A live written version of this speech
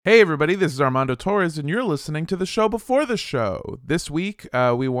Hey everybody, this is Armando Torres, and you're listening to the show before the show. This week,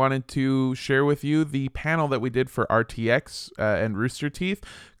 we wanted to share with you the panel that we did for RTX and Rooster Teeth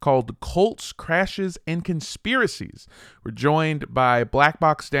called Cults, Crashes, and Conspiracies. We're joined by Black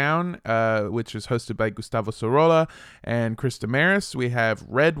Box Down, which is hosted by Gustavo Sorolla and Chris Damaris. We have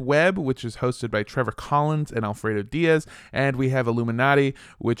Red Web, which is hosted by Trevor Collins and Alfredo Diaz. And we have Illuminati,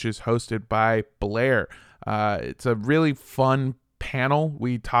 which is hosted by Blair. It's a really fun panel.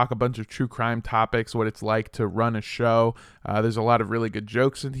 We talk a bunch of true crime topics, what it's like to run a show. There's a lot of really good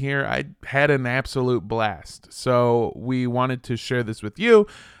jokes in here. I had an absolute blast. So we wanted to share this with you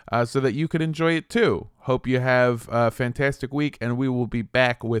so that you could enjoy it too. Hope you have a fantastic week, and we will be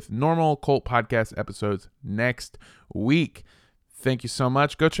back with normal Cult Podcast episodes next week. Thank you so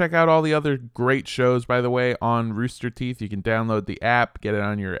much. Go check out all the other great shows, by the way, on Rooster Teeth. You can download the app, get it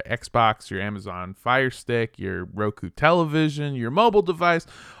on your Xbox, your Amazon Fire Stick, your Roku television, your mobile device,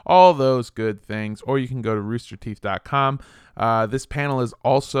 all those good things. Or you can go to roosterteeth.com. This panel is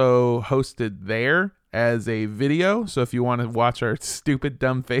also hosted there as a video. So if you want to watch our stupid,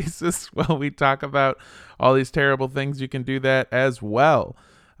 dumb faces while we talk about all these terrible things, you can do that as well.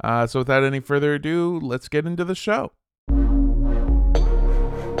 So without any further ado, let's get into the show.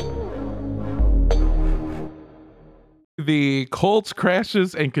 The Cults,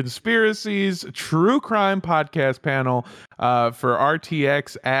 Crashes, and Conspiracies True Crime Podcast panel for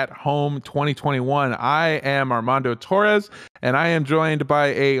RTX at Home 2021. I am Armando Torres, and I am joined by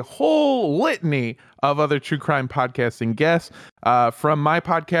a whole litany of other true crime podcasting guests. From my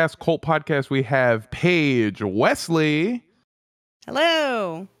podcast, Cult Podcast, we have Paige Wesley.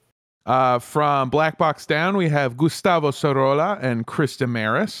 Hello. From Black Box Down, we have Gustavo Sorolla and Chris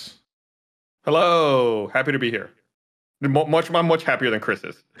Damaris. Hello. Happy to be here. I'm much happier than Chris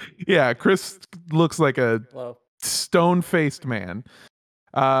is. Yeah, Chris looks like a stone-faced man.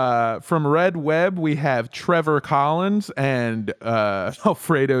 From Red Web, we have Trevor Collins and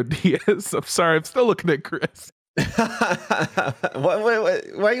Alfredo Diaz. I'm sorry, I'm still looking at Chris. Why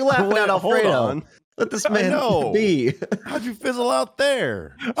are you laughing at Alfredo? Let this man be. How'd you fizzle out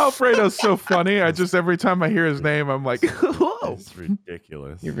there? Alfredo's so funny. Every time I hear his name, I'm like, whoa. It's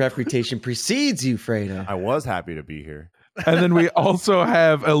ridiculous. Your reputation precedes you, Fredo. I was happy to be here. And then we also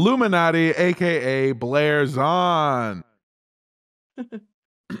have Illuminati, aka Blair Zahn.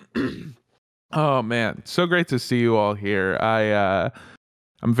 Oh man, so great to see you all here. I'm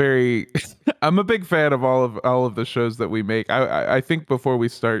a big fan of all of the shows that we make. I think before we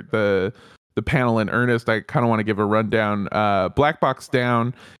start the panel in earnest, I kind of want to give a rundown. Black Box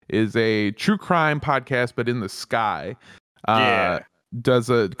Down is a true crime podcast, but in the sky.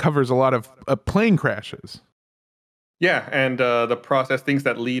 Covers a lot of plane crashes. Yeah, and the process, things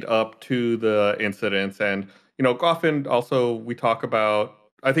that lead up to the incidents. And, often also we talk about,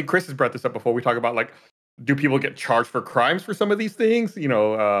 I think Chris has brought this up before, we talk about, like, do people get charged for crimes for some of these things? And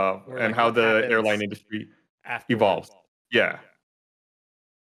how the airline industry evolves. Yeah.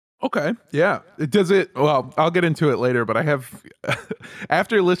 Okay. Yeah. Well, I'll get into it later, but I have,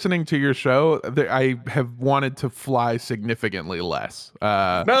 after listening to your show, I have wanted to fly significantly less.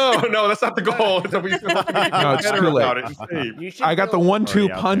 No, that's not the goal. No, it's too late. I got the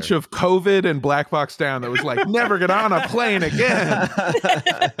 1-2 punch of COVID and Black Box Down that was like, never get on a plane again.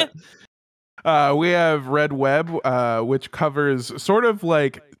 We have Red Web, which covers sort of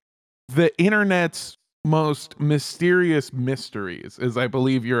like the internet's most mysterious mysteries, is I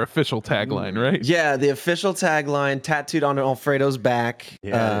believe your official tagline, right? Yeah, the official tagline tattooed on Alfredo's back.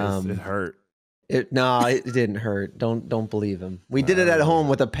 Yeah, it hurt. It didn't hurt. Don't believe him. We did it at home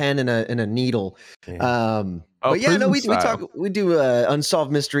with a pen and a needle. Yeah. We do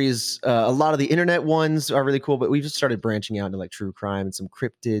unsolved mysteries. A lot of the internet ones are really cool, but we just started branching out into like true crime and some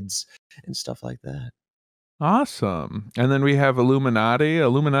cryptids and stuff like that. Awesome. And then we have Illuminati.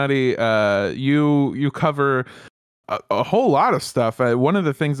 You cover a whole lot of stuff. One of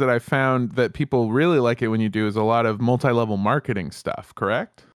the things that I found that people really like it when you do is a lot of multi-level marketing stuff,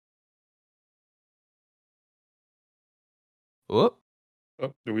 correct? Oh,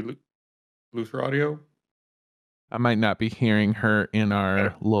 do we lose her audio? I might not be hearing her in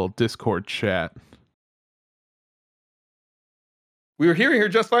our little Discord chat. We were hearing her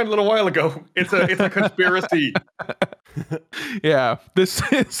just fine a little while ago. It's a conspiracy. Yeah, it was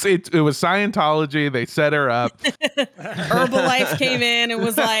Scientology. They set her up. Herbalife came in and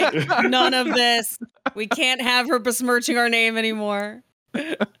was like, none of this. We can't have her besmirching our name anymore.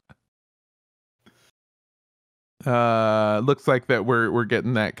 Looks like that we're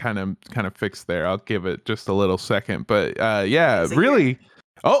getting that kind of fixed there. I'll give it just a little second, but yeah, really.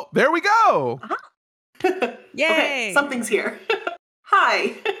 Oh, there we go. Yay! Okay, something's here.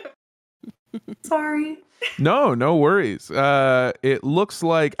 Hi. Sorry. No worries. It looks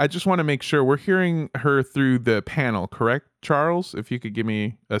like I just want to make sure we're hearing her through the panel, correct, Charles? If you could give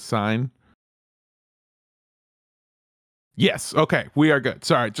me a sign. Yes. Okay. We are good.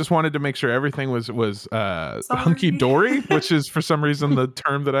 Sorry. Just wanted to make sure everything was hunky dory, which is for some reason the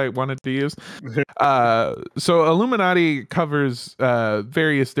term that I wanted to use. So Illuminati covers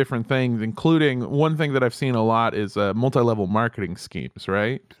various different things, including one thing that I've seen a lot is multi-level marketing schemes,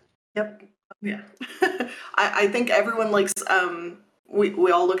 right? Yep. Yeah. I think everyone likes,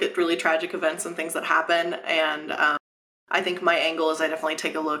 we all look at really tragic events and things that happen. And I think my angle is I definitely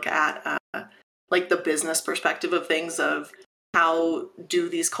take a look at like the business perspective of things, of how do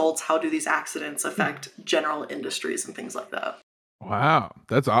these cults, how do these accidents affect general industries and things like that. Wow,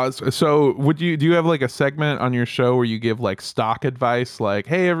 that's awesome. So do you have like a segment on your show where you give like stock advice, like,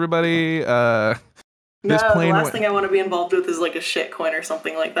 hey everybody, No, this plane the last thing I want to be involved with is like a shit coin or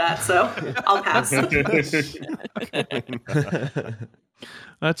something like that. So I'll pass.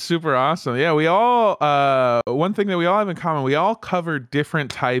 That's super awesome. Yeah, we all one thing that we all have in common, we all cover different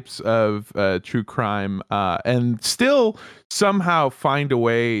types of true crime and still somehow find a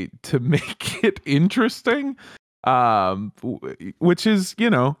way to make it interesting. Which is,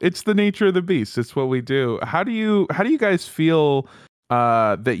 it's the nature of the beast. It's what we do. How do you guys feel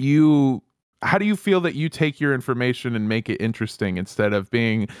that you take your information and make it interesting instead of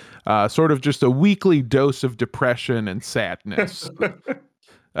being sort of just a weekly dose of depression and sadness?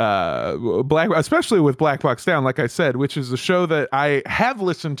 Especially with Black Box Down, like I said, which is a show that I have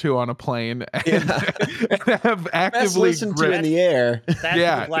listened to on a plane and have actively listened to in the air. That's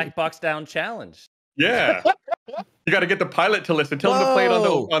the Black Box Down challenge. Yeah. You got to get the pilot to listen. Tell him to play it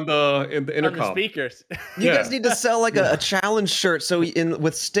in the intercom. On the speakers. You guys need to sell like a challenge shirt. So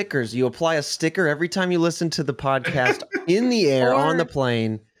with stickers, you apply a sticker every time you listen to the podcast in the air on the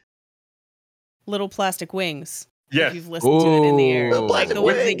plane. Little plastic wings. Yes. If you've listened to it in the air. Like the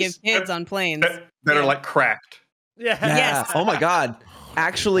ones they give wings. kids on planes. That are like cracked. Yeah. Yes. Oh my God.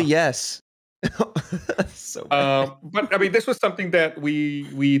 Actually, yes. So but I mean, this was something that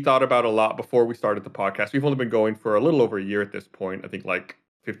we thought about a lot before we started the podcast. We've only been going for a little over a year at this point. I think like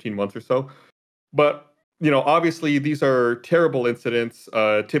 15 months or so. But obviously these are terrible incidents.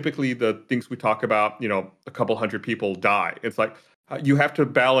 Typically the things we talk about, a couple hundred people die. It's like you have to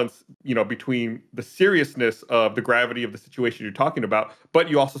balance, between the seriousness of the gravity of the situation you're talking about, but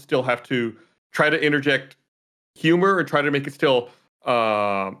you also still have to try to interject humor and try to make it still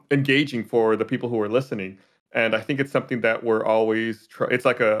engaging for the people who are listening. And I think it's something that we're always it's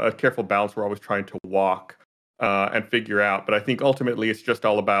like a careful balance we're always trying to walk and figure out. But I think ultimately it's just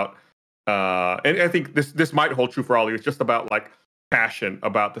all about and I think this might hold true for all of you. It's just about like passion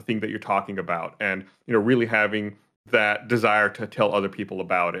about the thing that you're talking about, and really having that desire to tell other people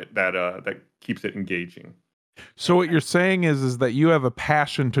about it that keeps it engaging. So what you're saying is that you have a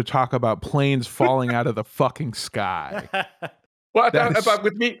passion to talk about planes falling out of the fucking sky. Well,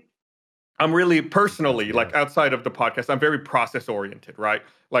 with me, I'm really personally, like outside of the podcast, I'm very process oriented, right?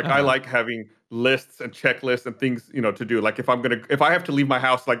 Like I like having lists and checklists and things, to do. Like if I have to leave my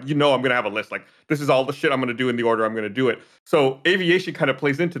house, like, I'm going to have a list. Like this is all the shit I'm going to do in the order I'm going to do it. So aviation kind of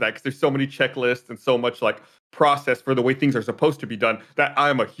plays into that because there's so many checklists and so much like process for the way things are supposed to be done that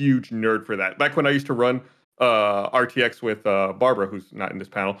I'm a huge nerd for that. Back when I used to run RTX with Barbara, who's not in this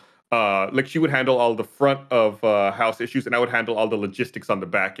panel, like she would handle all the front of house issues and I would handle all the logistics on the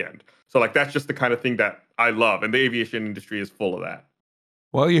back end. So like that's just the kind of thing that I love, and the aviation industry is full of that.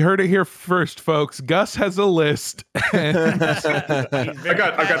 Well, you heard it here first, folks. Gus has a list. I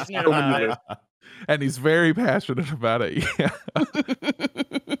got so many lists. And he's very passionate about it. Yeah.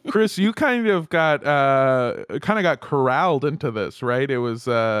 Chris, you kind of got corralled into this, right? It was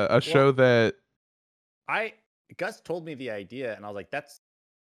a show that Gus told me the idea, and I was like, that's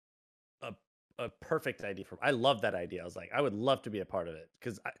a perfect idea for me. I love that idea. I was like, I would love to be a part of it,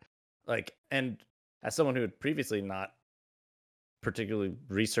 because and as someone who had previously not particularly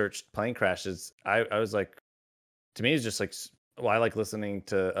researched plane crashes, I was like, to me it's just like, well, I like listening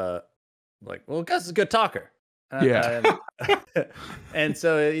to Gus is a good talker. And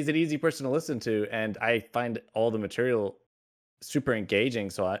so he's an easy person to listen to, and I find all the material super engaging.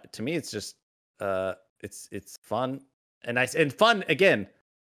 So to me, it's just it's fun and fun. Again,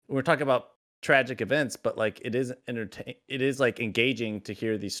 we're talking about tragic events, but like it is it is like engaging to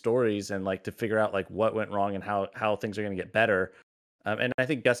hear these stories and like to figure out like what went wrong and how things are going to get better. And I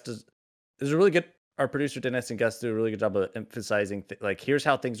think Gus is a really good. Our producer Dennis and Gus do a really good job of emphasizing like here's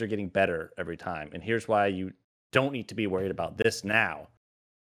how things are getting better every time, and here's why you don't need to be worried about this now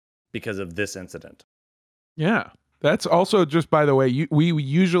because of this incident. Yeah. That's also, just by the way, we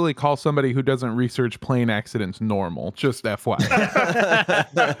usually call somebody who doesn't research plane accidents normal. Just FYI.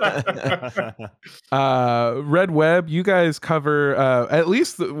 Red Web, you guys cover at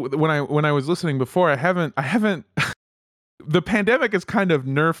least when I was listening before. I haven't. The pandemic has kind of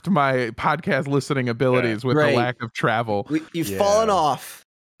nerfed my podcast listening abilities with the lack of travel. You've fallen off.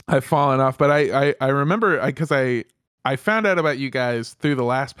 I've fallen off, but I remember because I found out about you guys through the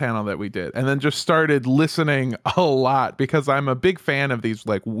last panel that we did, and then just started listening a lot because I'm a big fan of these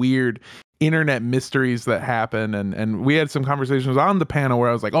like weird internet mysteries that happen, and we had some conversations on the panel where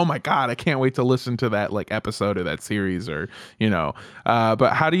I was like, oh my god, I can't wait to listen to that like episode of that series, or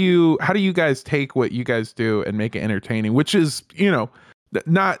but how do you guys take what you guys do and make it entertaining, which is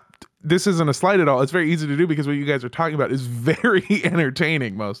not, this isn't a slight at all, it's very easy to do because what you guys are talking about is very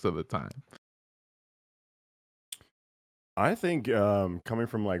entertaining most of the time. I think coming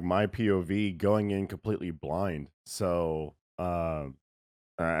from like my POV, going in completely blind, so I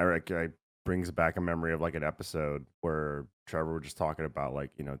brings back a memory of like an episode where Trevor was just talking about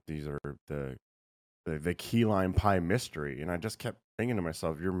like, these are the key lime pie mystery, and I just kept thinking to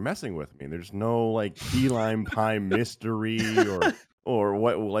myself, you're messing with me. There's no like key lime pie mystery or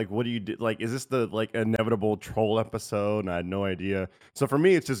what do you do? Like, is this the like inevitable troll episode? And I had no idea. So for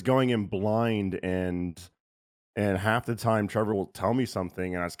me, it's just going in blind, and half the time Trevor will tell me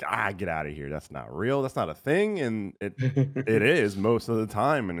something and I just get out of here. That's not real. That's not a thing. And it is most of the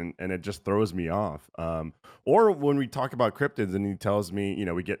time. And it just throws me off. Or when we talk about cryptids and he tells me,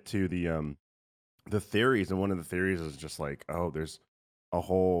 we get to the theories, and one of the theories is just like, oh, there's a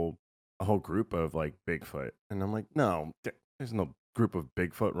whole group of like Bigfoot. And I'm like, no, there's no group of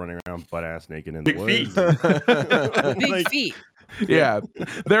Bigfoot running around butt ass naked in the woods. Big feet. Yeah,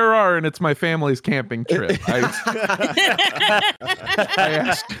 there are, and it's my family's camping trip. I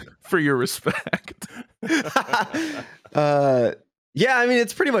ask for your respect. Yeah, I mean,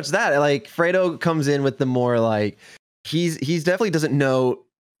 it's pretty much that. Like, Fredo comes in with the more like, he's definitely doesn't know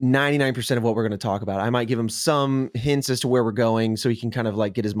 99% of what we're going to talk about. I might give him some hints as to where we're going so he can kind of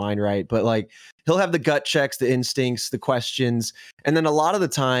like get his mind right. But like, he'll have the gut checks, the instincts, the questions. And then a lot of the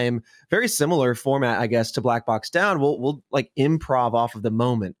time, very similar format, I guess, to Black Box Down, we'll like improv off of the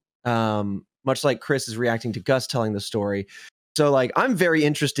moment. Much like Chris is reacting to Gus telling the story. So like, I'm very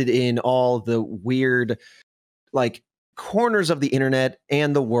interested in all the weird, like, corners of the internet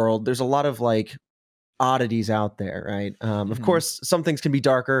and the world. There's a lot of like oddities out there, right? Of course, some things can be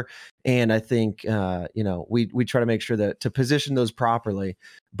darker, and I think we try to make sure that to position those properly.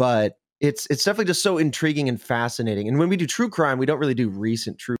 But it's definitely just so intriguing and fascinating. And when we do true crime, we don't really do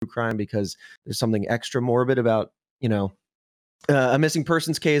recent true crime because there's something extra morbid about a missing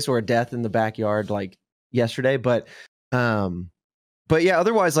persons case or a death in the backyard like yesterday. But yeah,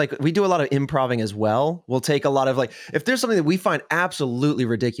 otherwise, like, we do a lot of improving as well. We'll take a lot of like, if there's something that we find absolutely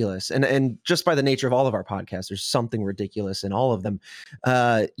ridiculous, and just by the nature of all of our podcasts, there's something ridiculous in all of them.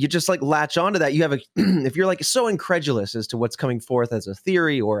 You just like latch onto that. You have if you're like so incredulous as to what's coming forth as a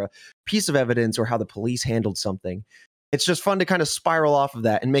theory or a piece of evidence or how the police handled something, it's just fun to kind of spiral off of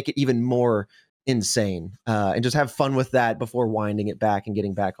that and make it even more insane, and just have fun with that before winding it back and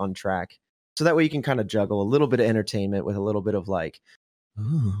getting back on track. So that way you can kind of juggle a little bit of entertainment with a little bit of like,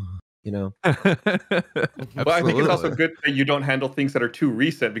 But I think it's also good that you don't handle things that are too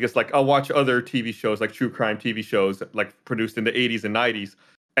recent, because like I'll watch other TV shows, like true crime TV shows like produced in the 80s and 90s,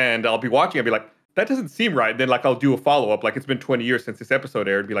 and I'll be watching, I'll be like, that doesn't seem right. Then like I'll do a follow-up, like it's been 20 years since this episode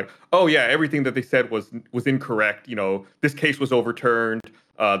aired, be like, oh yeah, everything that they said was incorrect, this case was overturned,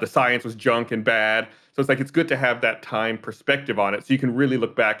 the science was junk and bad. So it's like, it's good to have that time perspective on it, so you can really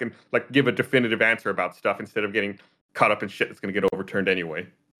look back and like give a definitive answer about stuff instead of getting caught up in shit that's going to get overturned anyway.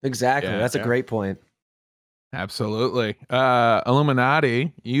 Exactly. Yeah, that's a great point. Absolutely.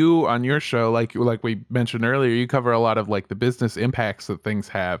 Illuminati, you on your show, like we mentioned earlier, you cover a lot of like the business impacts that things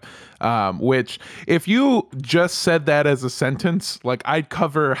have, which if you just said that as a sentence, like I'd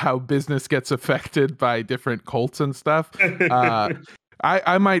cover how business gets affected by different cults and stuff.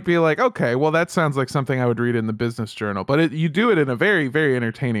 I might be like, okay, well, that sounds like something I would read in the business journal, but you do it in a very, very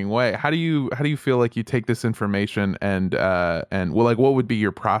entertaining way. How do you feel like you take this information and well, like, what would be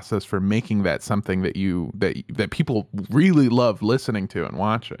your process for making that something that people really love listening to and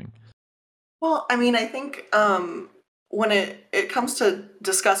watching? Well, I mean, I think when it comes to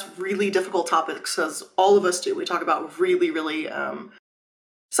discuss really difficult topics, as all of us do, we talk about really, really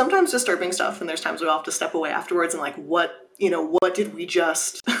sometimes disturbing stuff, and there's times we all have to step away afterwards and like, what did we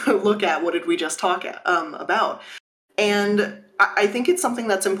just look at? What did we just talk about? And I think it's something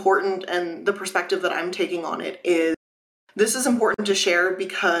that's important, and the perspective that I'm taking on it is this is important to share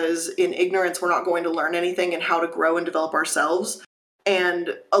because in ignorance, we're not going to learn anything and how to grow and develop ourselves.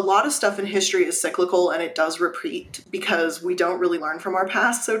 And a lot of stuff in history is cyclical and it does repeat because we don't really learn from our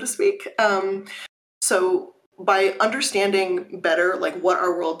past, so to speak. So by understanding better like what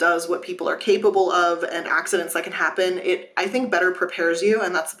our world does, what people are capable of, and accidents that can happen, it I think better prepares you,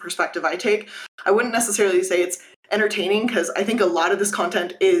 and that's the perspective I take. I wouldn't necessarily say it's entertaining because I think a lot of this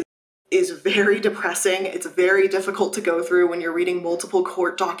content is very depressing. It's very difficult to go through when you're reading multiple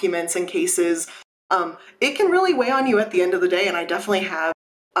court documents and cases. It can really weigh on you at the end of the day, and I definitely have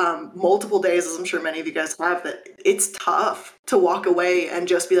multiple days, as I'm sure many of you guys have, that it's tough to walk away and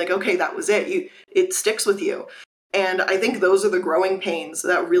just be like, okay, that was it. It sticks with you. And I think those are the growing pains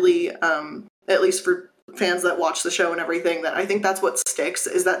that really, at least for fans that watch the show and everything, that I think that's what sticks,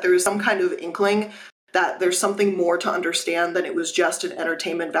 is that there's some kind of inkling that there's something more to understand than it was just an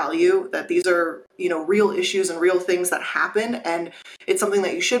entertainment value, that these are, real issues and real things that happen. And it's something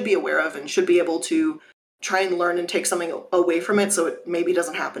that you should be aware of and should be able to try and learn and take something away from it so it maybe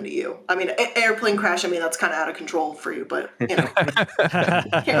doesn't happen to you. I mean, airplane crash, that's kind of out of control for you, but,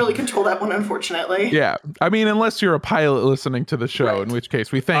 can't really control that one, unfortunately. Yeah. I mean, unless you're a pilot listening to the show, Right. in which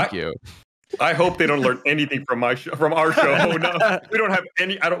case we thank you. I hope they don't learn anything from our show. No, we don't have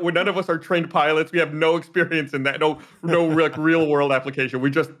any. None of us are trained pilots. We have no experience in that. No real world application. We're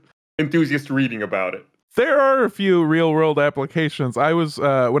just enthusiasts reading about it. There are a few real world applications. I was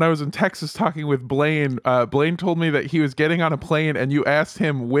when I was in Texas talking with Blaine. Blaine told me that he was getting on a plane, and you asked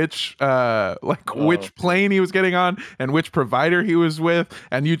him which plane he was getting on and which provider he was with,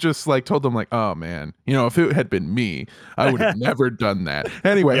 and you just told them oh man, if it had been me, I would have never done that.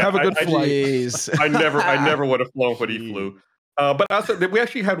 Anyway, have a good flight. I never would have flown what he flew. But also, we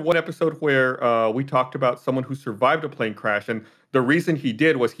actually had one episode where we talked about someone who survived a plane crash, and the reason he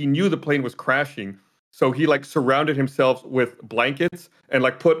did was he knew the plane was crashing. So he surrounded himself with blankets and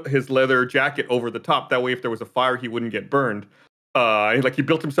put his leather jacket over the top. That way, if there was a fire, he wouldn't get burned. He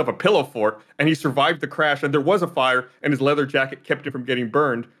built himself a pillow fort, and he survived the crash. And there was a fire, and his leather jacket kept him from getting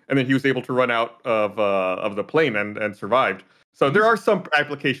burned. And then he was able to run out of the plane and survived. So there are some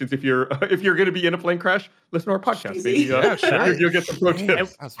applications if you're going to be in a plane crash, listen to our podcast. Maybe you'll get some pro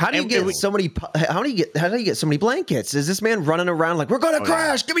tips. How do you get so many? How do you get so many blankets? Is this man running around we're gonna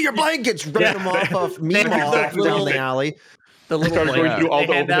crash? Give me your blankets! Running them off Meemaw down the alley. The little Started going through all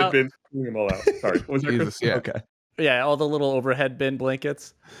the hand overhead out. bins, cleaning them all out. Sorry, what was that? Jesus, yeah. Okay. Yeah, all the little overhead bin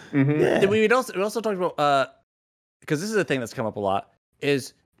blankets. Mm-hmm. Yeah. We also talked about because this is a thing that's come up a lot,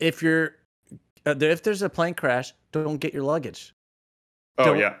 is if there's a plane crash, don't get your luggage.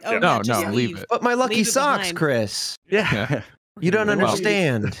 Oh yeah. Oh, No, just leave it. But my lucky Leave it socks, behind. Chris. Yeah. You don't Well,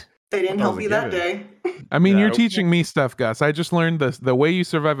 understand. They didn't That help was a you that given. day. I mean, Yeah. you're teaching me stuff, Gus. I just learned this. The way you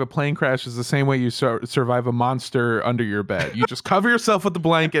survive a plane crash is the same way you survive a monster under your bed. You just cover yourself with the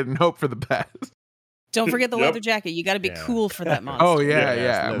blanket and hope for the best. Don't forget the Yep. leather jacket. You got to be Yeah. cool for that monster. Oh, yeah, Yeah,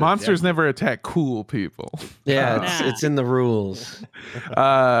 yeah. it's Monsters yeah. never attack cool people. Yeah, Nah. it's in the rules.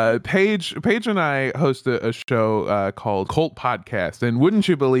 Paige and I host a show called Cult Podcast, and wouldn't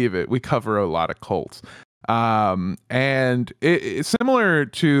you believe it, we cover a lot of cults. And it's similar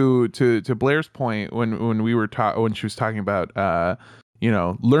to Blair's point when we were when she was talking about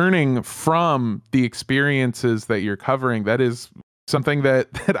learning from the experiences that you're covering. That is something that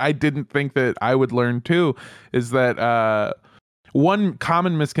I didn't think that I would learn too, is that one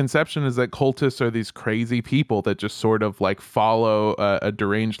common misconception is that cultists are these crazy people that just sort of follow a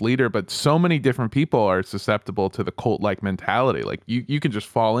deranged leader, but so many different people are susceptible to the cult-like mentality. You can just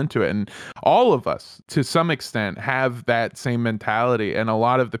fall into it, and all of us to some extent have that same mentality. And a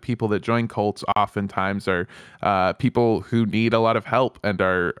lot of the people that join cults oftentimes are people who need a lot of help and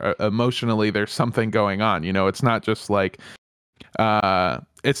are emotionally, there's something going on. It's not just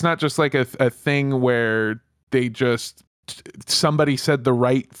a thing where they just somebody said the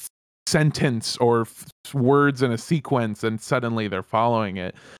right sentence or words in a sequence and suddenly they're following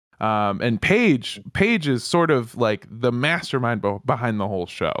it. And Paige is sort of the mastermind behind the whole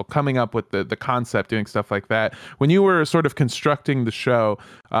show, coming up with the concept, doing stuff like that. When you were sort of constructing the show,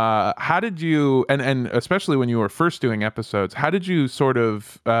 how did you, and especially when you were first doing episodes, how did you sort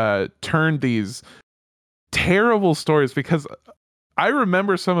of turn these terrible stories? Because I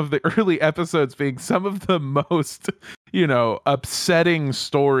remember some of the early episodes being some of the most, upsetting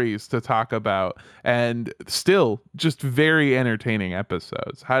stories to talk about, and still just very entertaining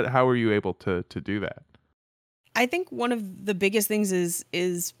episodes. How were you able to do that? I think one of the biggest things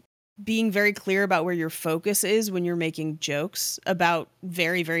is being very clear about where your focus is when you're making jokes about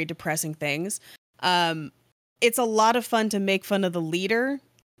very, very depressing things. It's a lot of fun to make fun of the leader,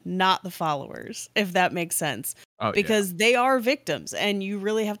 not the followers, if that makes sense. Oh, Because they are victims, and you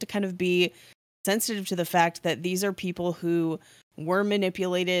really have to kind of be sensitive to the fact that these are people who were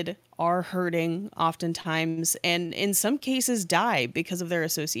manipulated, are hurting oftentimes, and in some cases die because of their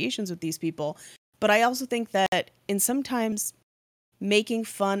associations with these people. But I also think that in sometimes making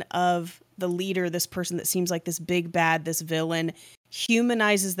fun of the leader, this person that seems like this big bad, this villain,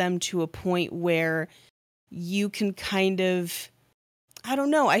 humanizes them to a point where you can kind of, I don't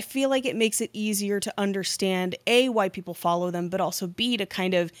know, I feel like it makes it easier to understand A, why people follow them, but also B, to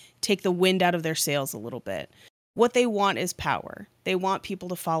kind of take the wind out of their sails a little bit. What they want is power. They want people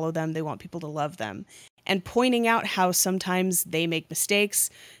to follow them. They want people to love them. And pointing out how sometimes they make mistakes,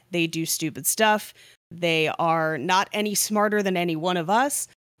 they do stupid stuff, they are not any smarter than any one of us,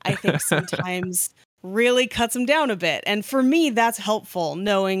 I think sometimes really cuts them down a bit. And for me, that's helpful,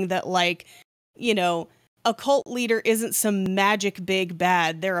 knowing that, like, you know, a cult leader isn't some magic big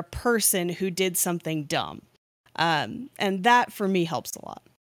bad. They're a person who did something dumb. And that for me helps a lot.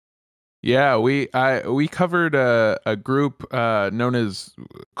 Yeah, we covered a group known as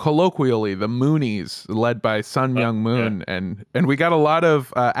colloquially the Moonies, led by Sun Myung Moon, and we got a lot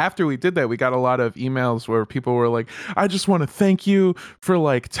of after we did that, we got a lot of emails where people were like, "I just want to thank you for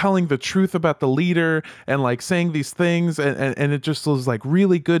like telling the truth about the leader and like saying these things," and it just was like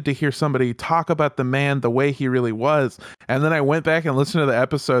really good to hear somebody talk about the man the way he really was. And then I went back and listened to the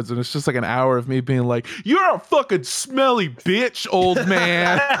episodes, and it's just like an hour of me being like, "You're a fucking smelly bitch, old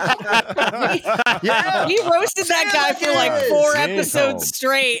man." Yeah, we roasted that guy for like 4 Damn. episodes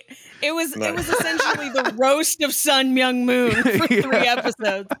straight. It was essentially the roast of Sun Myung Moon for 3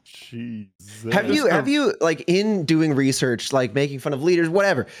 episodes. Jesus. Have you like in doing research, like making fun of leaders,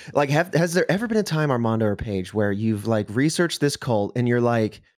 whatever? Like, has there ever been a time, Armando or Paige, where you've like researched this cult and you're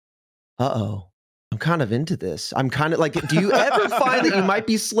like, uh-oh, I'm kind of into this. I'm kind of like, do you ever find that you might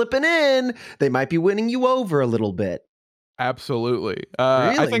be slipping in? They might be winning you over a little bit. Absolutely.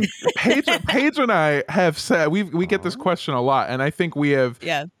 I Really? think Paige and I have said we get this question a lot, and I think we have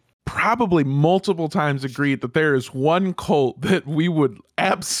probably multiple times agreed that there is one cult that we would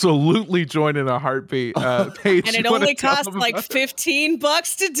absolutely join in a heartbeat. Paige, And it you wanna only tell costs them like about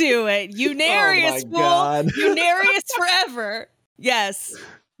 $15 to do it. Unarius, fool. God. Unarius forever. Yes. it?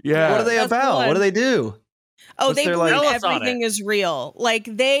 Yeah. What are they That's the about? one. What do they do? Oh, What's they their, believe like- Tell us on everything is real. Like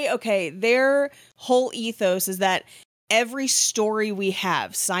their whole ethos is that every story we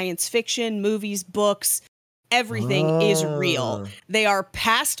have, science fiction, movies, books, everything is real. They are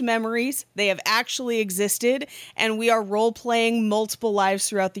past memories. They have actually existed, and we are role playing multiple lives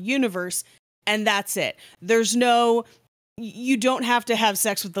throughout the universe. And that's it. You don't have to have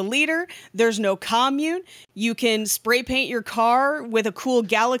sex with the leader. There's no commune. You can spray paint your car with a cool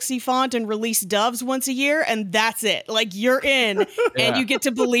galaxy font and release doves once a year, and that's it. Like, you're in, and you get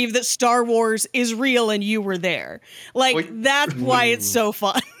to believe that Star Wars is real and you were there. Like, Wait. that's why it's so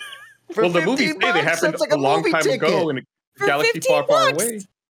fun. For Well, the movies 15 say they bucks, happened that's like a long movie time ticket. ago in a For galaxy 15 far, far bucks. away.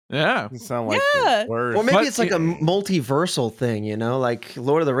 Yeah. You sound like Yeah. the worst. Or maybe But- it's like a multiversal thing, you know, like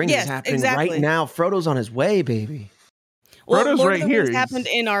Lord of the Rings Yes, is happening exactly. right now. Frodo's on his way, baby. Well, Frodo's Lord right of the Rings here. happened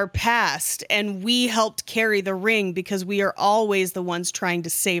in our past, and we helped carry the ring because we are always the ones trying to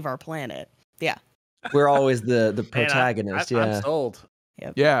save our planet. Yeah. We're always the Man, protagonist. I'm Yeah. sold.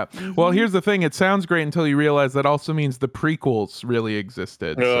 Yeah. Well, Mhm. here's the thing. It sounds great until you realize that also means the prequels really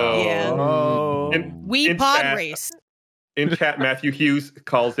existed. So. Oh. Yeah. Oh. And- We In pod chat- race. In chat, Matthew Hughes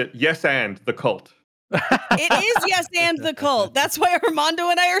calls it "Yes and the Cult." It is Yes and the Cult. That's why Armando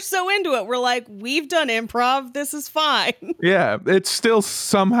and I are so into it. We're like, we've done improv. This is fine. Yeah, it's still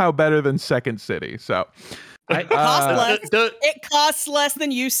somehow better than Second City. So, Cost less. The It costs less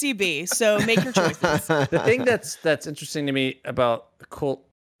than UCB, so make your choices. the thing that's interesting to me about cult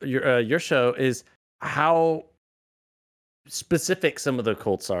your show is how specific some of the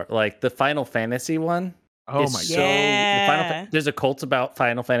cults are. Like the Final Fantasy one. oh is my so, god, Yeah. There's a cult about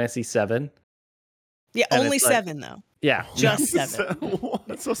Final Fantasy 7. Yeah, And only it's like- 7 though. Yeah, Just 7.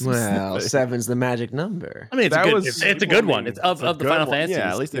 That's so Well, specific. 7's the magic number. I mean it's That a good. was- It's a good one. It's of a the good Final one. Fantasy.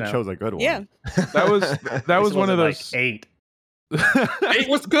 Yeah, at least they chose a good one. Yeah. that was one of those. 8. 8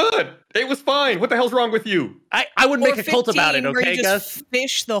 was good. 8 was fine. What the hell's wrong with you? I would make Or a cult about it, 15, where okay, you Gus? just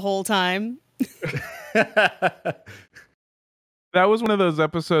fish the whole time. That was one of those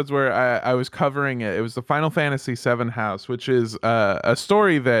episodes where I was covering it. It was the Final Fantasy VII house, which is a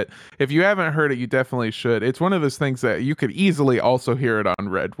story that if you haven't heard it, you definitely should. It's one of those things that you could easily also hear it on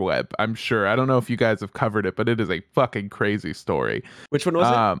Red Web, I'm sure. I don't know if you guys have covered it, but it is a fucking crazy story. Which one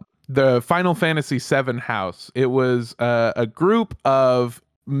was it? The Final Fantasy VII house. It was a group of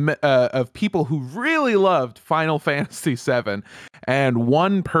of people who really loved Final Fantasy VII, and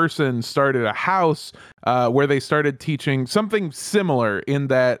one person started a house where they started teaching something similar in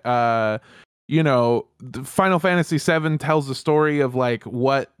that the Final Fantasy VII tells the story of like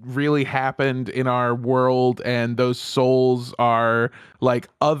what really happened in our world, and those souls are like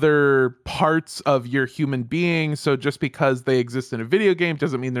other parts of your human being. So just because they exist in a video game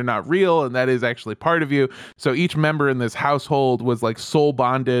doesn't mean they're not real, and that is actually part of you. So each member in this household was like soul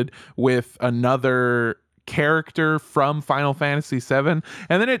bonded with another character from Final Fantasy VII, and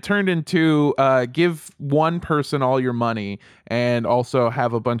then it turned into give one person all your money and also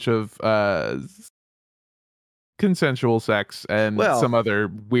have a bunch of consensual sex and Well, some other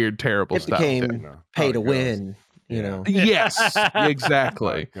weird, terrible it stuff. became How pay it to goes. win. You Yeah. know, Yes, How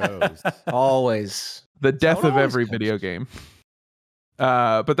exactly. it goes. always. The death it of always every goes. video game.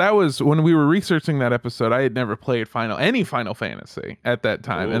 But that was when we were researching that episode. I had never played any Final Fantasy at that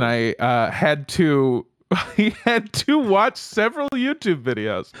time, and I had to watch several YouTube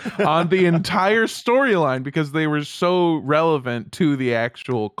videos on the entire storyline because they were so relevant to the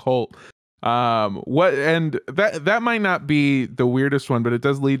actual cult. That might not be the weirdest one, but it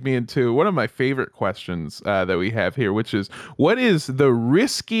does lead me into one of my favorite questions that we have here, which is, what is the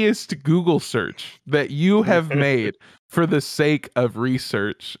riskiest Google search that you have made for the sake of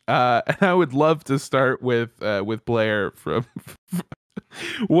research? And I would love to start with Blair. From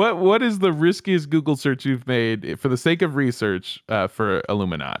what is the riskiest Google search you've made for the sake of research for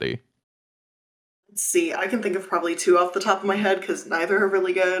Illuminati? Let's see. I can think of probably two off the top of my head because neither are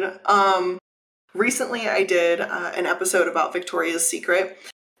really good. Recently, I did an episode about Victoria's Secret,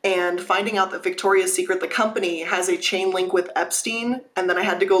 and finding out that Victoria's Secret, the company, has a chain link with Epstein, and then I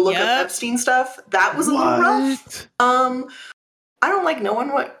had to go look up Epstein stuff. That was a little rough. I don't like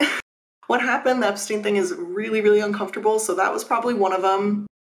knowing what happened. The Epstein thing is really, really uncomfortable, so that was probably one of them.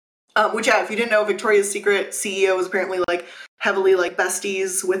 Which, yeah, if you didn't know, Victoria's Secret CEO was apparently like heavily like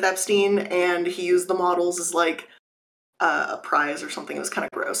besties with Epstein, and he used the models as like a prize or something. It was kind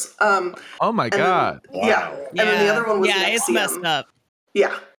of gross. Oh my God! Then, yeah, and then the other one was Nexium. It's messed up.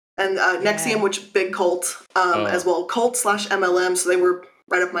 Yeah, and Nexium, which big cult as well, cult/MLM. So they were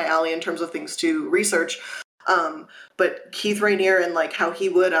right up my alley in terms of things to research. But Keith Rainier and like how he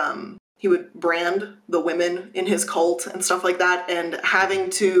would brand the women in his cult and stuff like that, and having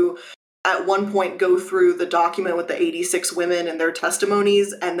to at one point go through the document with the 86 women and their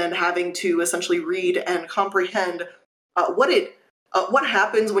testimonies, and then having to essentially read and comprehend what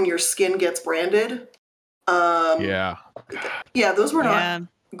happens when your skin gets branded. Yeah, those were not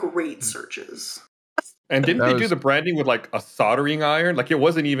great searches. And didn't they do the branding with like a soldering iron? Like it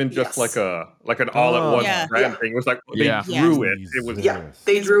wasn't even just like an all at once brand thing. It was like they drew it. It was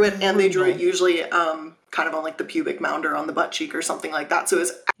they drew it, and they drew it usually kind of on like the pubic mound or on the butt cheek or something like that. So it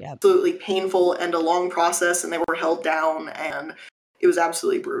was absolutely painful and a long process, and they were held down, and it was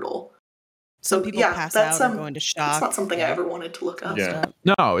absolutely brutal. Some people pass out or go into shock. That's not something I ever wanted to look up. Yeah.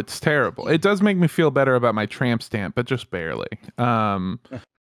 No, it's terrible. It does make me feel better about my tramp stamp, but just barely.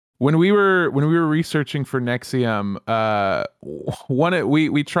 When we were researching for Nexium,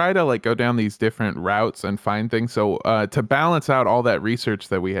 we try to like go down these different routes and find things. So to balance out all that research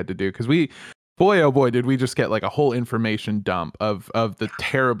that we had to do, because boy, did we just get like a whole information dump of the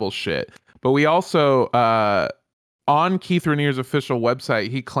terrible shit. But we also on Keith Rainier's official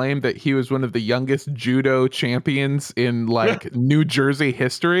website, he claimed that he was one of the youngest judo champions in like New Jersey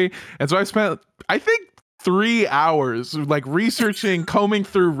history. And so I spent, I think, 3 hours like researching, combing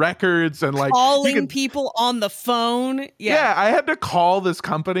through records, and like calling people on the phone. Yeah, I had to call this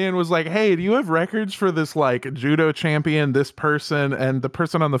company and was like, "Hey, do you have records for this like judo champion, this person?" And the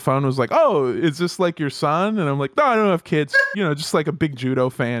person on the phone was like, "Oh, is this like your son?" And I'm like, "No, I don't have kids. Just like a big judo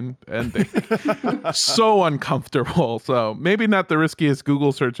fan." And so uncomfortable. So maybe not the riskiest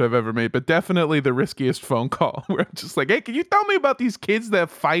Google search I've ever made, but definitely the riskiest phone call where I'm just like, "Hey, can you tell me about these kids that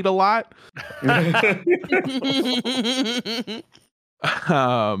fight a lot?"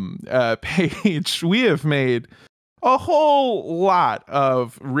 Paige, we have made a whole lot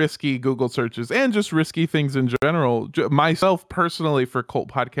of risky Google searches and just risky things in general. Myself personally, for Cult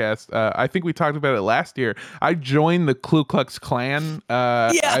Podcast, I think we talked about it last year. I joined the Ku Klux Klan.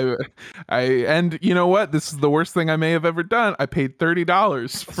 And you know what? This is the worst thing I may have ever done. I paid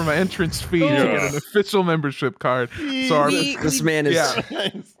 $30 for my entrance fee to get an official membership card. So this man is.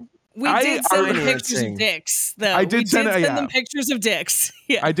 We did send them pictures of dicks, though. I did send them pictures of dicks.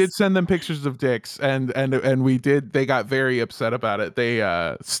 Yes. I did send them pictures of dicks, and we did. They got very upset about it. They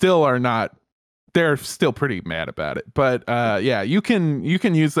still are not. They're still pretty mad about it. But you can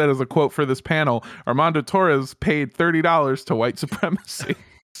use that as a quote for this panel. Armando Torres paid $30 to white supremacy.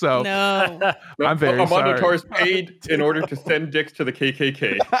 So No. No, I'm very Armando sorry. Torres paid in order to send dicks to the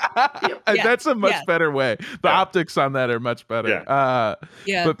KKK. Yeah, That's a much yeah. better way. The Yeah. optics on that are much better.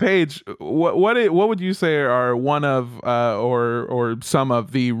 Yeah. But Paige, what would you say are one of or some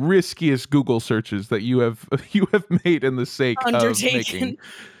of the riskiest Google searches that you have made in the sake of Undertaken. making?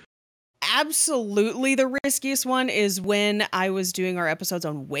 Absolutely, the riskiest one is when I was doing our episodes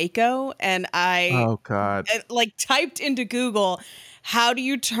on Waco, and I Oh God. like typed into Google, how do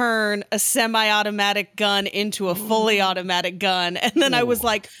you turn a semi-automatic gun into a fully automatic gun? And then I was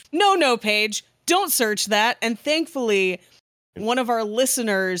like, no, Paige, don't search that. And thankfully, one of our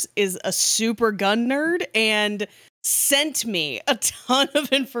listeners is a super gun nerd and sent me a ton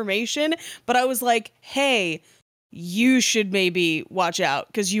of information. But I was like, hey, you should maybe watch out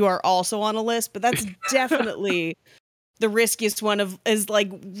because you are also on a list. But that's definitely the riskiest one is like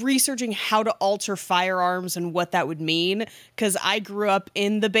researching how to alter firearms and what that would mean. Because I grew up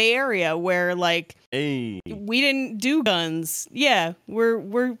in the Bay Area where like Hey. we didn't do guns. Yeah,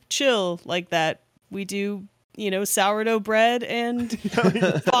 we're chill like that. We do, sourdough bread and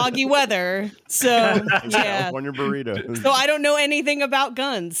foggy weather. So yeah. California burrito. So I don't know anything about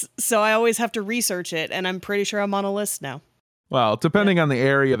guns. So I always have to research it, and I'm pretty sure I'm on a list now. Well, depending on the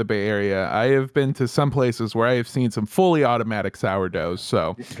area of the Bay Area, I have been to some places where I have seen some fully automatic sourdoughs.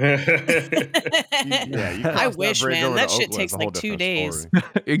 So I wish, man. That shit takes like 2 days.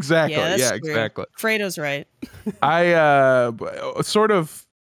 exactly. Yeah, that's Yeah, true. exactly. Fredo's right. I sort of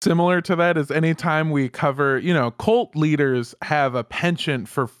similar to that is anytime we cover, cult leaders have a penchant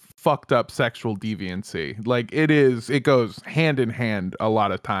for fucked up sexual deviancy. Like it goes hand in hand a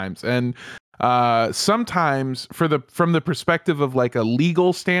lot of times. And sometimes from the perspective of like a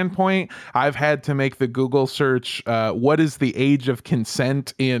legal standpoint, I've had to make the Google search, what is the age of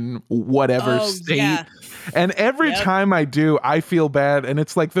consent in whatever state? Yeah. And every time I do, I feel bad. And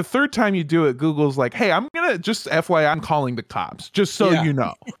it's like the third time you do it, Google's like, hey, I'm going to just FYI, I'm calling the cops, just so you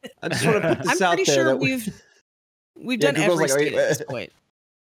know. I just want to put this I'm out pretty there. sure that we've Yeah, done Google's every like, state at this point.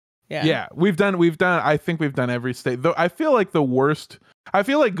 Yeah, we've done I think we've done every state. Though I feel like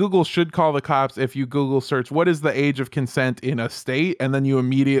Google should call the cops if you Google search what is the age of consent in a state, and then you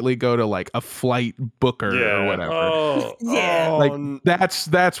immediately go to like a flight booker or whatever. Yeah. Like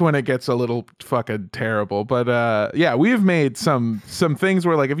that's when it gets a little fucking terrible. But yeah, we've made some things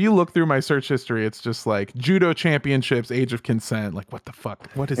where like if you look through my search history, it's just like judo championships, age of consent. Like what the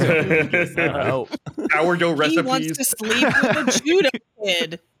fuck? What is it? Sourdough recipes. He wants to sleep with a judo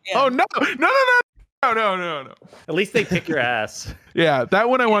kid. Yeah. Oh no. No. At least they pick your ass. Yeah, that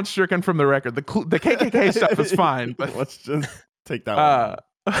one I want stricken from the record. The KKK stuff is fine, but Let's just take that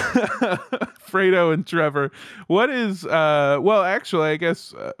one. Fredo and Trevor, what is well actually I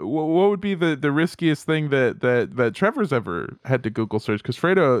guess what would be the riskiest thing that Trevor's ever had to Google search? Because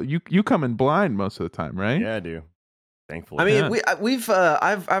Fredo, you come in blind most of the time, right? Yeah, I do. Thankfully. I mean, we've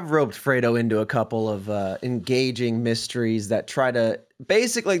I've roped Fredo into a couple of engaging mysteries that try to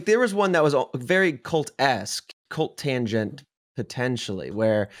basically. There was one that was very cult-esque, cult tangent potentially,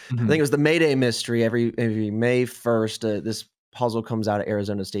 where I think it was the Mayday mystery. Every May 1st, this puzzle comes out of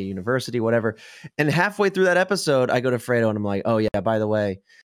Arizona State University, whatever. And halfway through that episode, I go to Fredo and I'm like, oh yeah, by the way,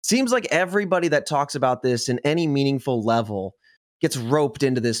 seems like everybody that talks about this in any meaningful level gets roped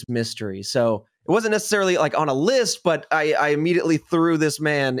into this mystery. So it wasn't necessarily like on a list, but I immediately threw this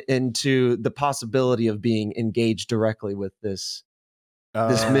man into the possibility of being engaged directly with this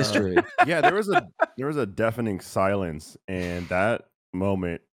mystery. Yeah, there was a deafening silence, and that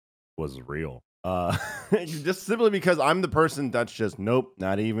moment was real. Just simply because I'm the person that's just nope,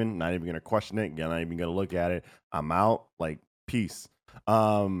 not even gonna question it, not even gonna look at it. I'm out, like peace.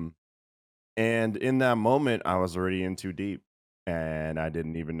 And in that moment, I was already in too deep, and I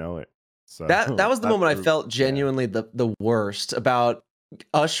didn't even know it. So that was the moment I felt genuinely the worst about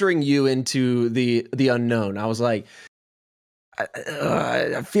ushering you into the unknown. I was like,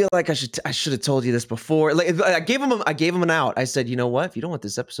 I feel like I should have told you this before. Like I gave him an out. I said, you know what? If you don't want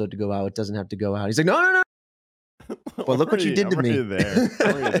this episode to go out, it doesn't have to go out. He's like, no. Well, look what you did to me. I'm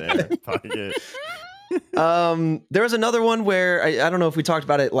already there. Fuck it. There was another one where I don't know if we talked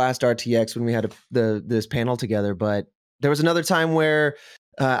about it last RTX when we had this panel together, but there was another time where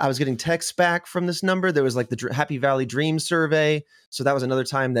I was getting texts back from this number. There was like the Happy Valley Dream survey. So that was another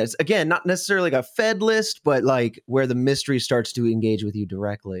time that's, again, not necessarily like a fed list, but like where the mystery starts to engage with you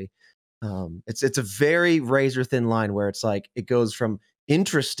directly. It's a very razor thin line where it's like it goes from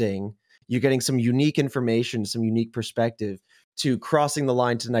interesting, you're getting some unique information, some unique perspective, to crossing the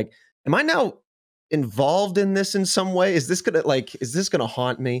line to like, am I now involved in this in some way? Is this gonna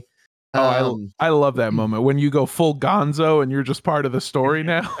haunt me? I love that moment when you go full Gonzo and you're just part of the story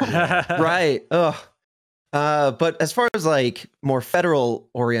now. Right. Ugh. But as far as like more federal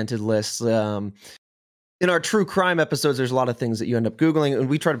oriented lists, in our true crime episodes, there's a lot of things that you end up Googling, and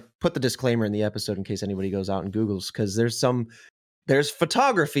we try to put the disclaimer in the episode in case anybody goes out and Googles, because there's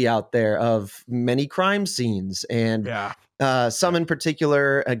photography out there of many crime scenes, and some in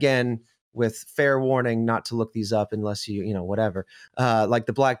particular, again, with fair warning not to look these up unless you know, whatever, like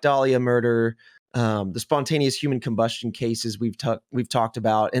the Black Dahlia murder, the spontaneous human combustion cases we've talked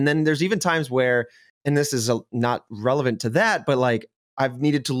about. And then there's even times where, and this is not relevant to that, but like I've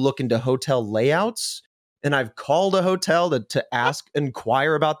needed to look into hotel layouts, and I've called a hotel to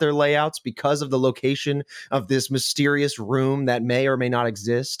inquire about their layouts because of the location of this mysterious room that may or may not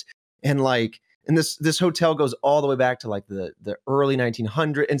exist. And this hotel goes all the way back to like the early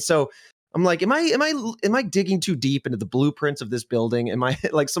 1900s. And so I'm like, am I digging too deep into the blueprints of this building? Am I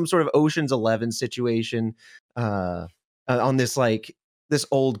like some sort of Ocean's 11 situation on this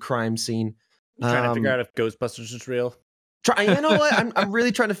old crime scene? Trying to figure out if Ghostbusters is real. You know what? I'm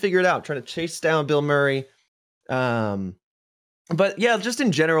really trying to figure it out. Trying to chase down Bill Murray. But yeah, just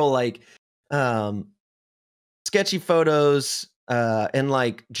in general, like sketchy photos and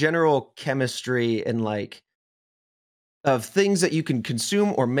like general chemistry and like of things that you can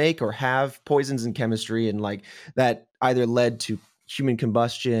consume or make or have poisons and chemistry, and like that either led to human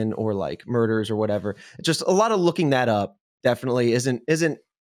combustion or like murders or whatever. Just a lot of looking that up definitely isn't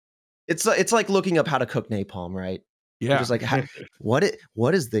it's like looking up how to cook napalm, right? Yeah. Just like what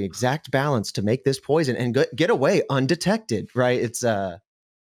is the exact balance to make this poison and get away undetected, right? It's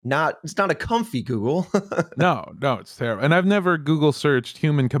not a comfy Google. No, it's terrible. And I've never Google searched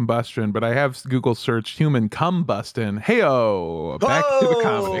human combustion, but I have Google searched human combustion. Heyo, back to the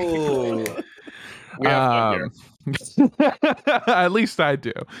comedy. We have fun here. At least I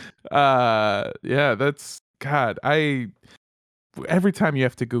do. Yeah, that's God. Every time you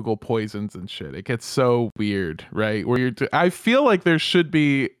have to Google poisons and shit, it gets so weird, right? Where I feel like there should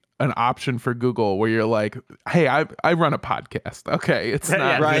be an option for Google where you're like, hey, I run a podcast. Okay, it's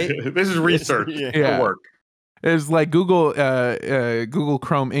not right. This is research. Yeah. Work. It's like Google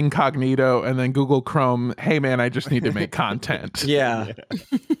Chrome incognito, and then Google Chrome, hey man, I just need to make content. Yeah.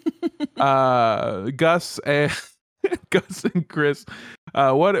 Gus and Chris,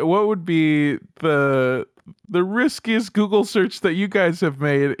 what would be the riskiest Google search that you guys have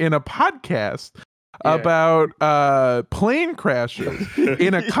made in a podcast about plane crashes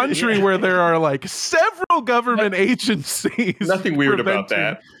in a country where there are like several government agencies? Nothing weird about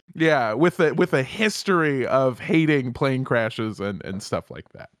that. Yeah, with a history of hating plane crashes and stuff like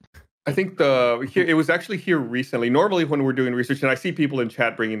that. I think it was actually here recently. Normally, when we're doing research, and I see people in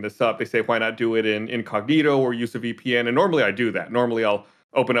chat bringing this up, they say, "Why not do it in incognito or use a VPN?" And normally, I do that. Normally, I'll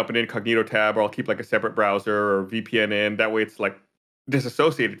open up an incognito tab, or I'll keep like a separate browser or VPN in. That way, it's like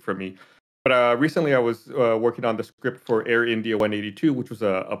disassociated from me. But recently, I was working on the script for Air India 182, which was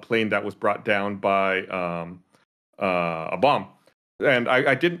a plane that was brought down by a bomb. And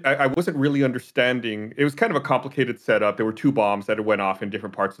I wasn't really understanding. It was kind of a complicated setup. There were two bombs that went off in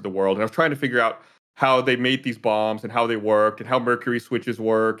different parts of the world. And I was trying to figure out how they made these bombs and how they worked and how mercury switches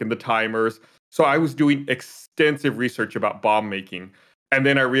work and the timers. So I was doing extensive research about bomb making. And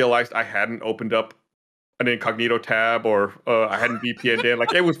then I realized I hadn't opened up an incognito tab, or I hadn't VPN'd in.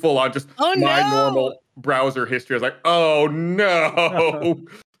 Like, it was full on just normal browser history. I was like, oh no,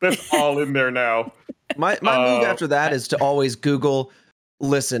 that's all in there now. My move after that is to always Google,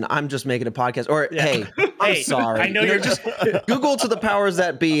 listen, I'm just making a podcast. Or, hey, I'm sorry. I know you're just Google to the powers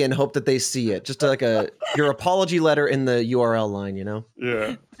that be and hope that they see it. Just like your apology letter in the URL line, you know?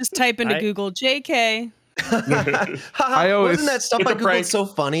 Yeah. Just type into Google JK. Wasn't that stuff I Googled so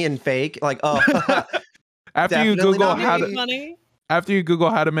funny and fake? Like, after you Google funny. After you Google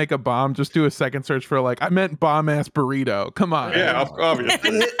how to make a bomb, just do a second search for like, I meant bomb ass burrito. Come on. Yeah,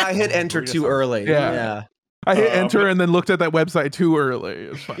 obviously. I hit enter too early. Yeah. I hit enter and then looked at that website too early.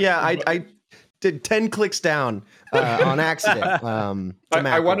 It's fine. Yeah, I did 10 clicks down on accident.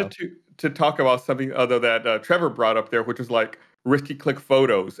 I wanted to talk about something other that Trevor brought up there, which was like risky click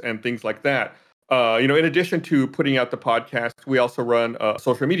photos and things like that. In addition to putting out the podcast, we also run a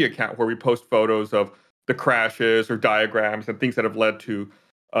social media account where we post photos of the crashes or diagrams and things that have led to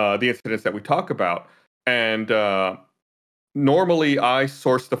the incidents that we talk about. And normally I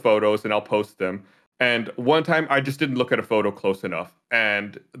source the photos and I'll post them. And one time I just didn't look at a photo close enough.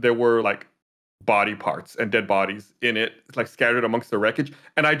 And there were like body parts and dead bodies in it, like scattered amongst the wreckage.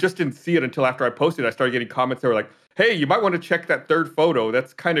 And I just didn't see it until after I posted. I started getting comments that were like, hey, you might want to check that third photo.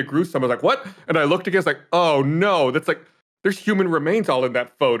 That's kind of gruesome. I was like, what? And I looked again, it's like, oh no, that's like there's human remains all in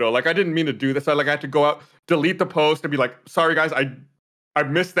that photo. Like, I didn't mean to do this. I had to go out, delete the post, and be like, sorry guys, I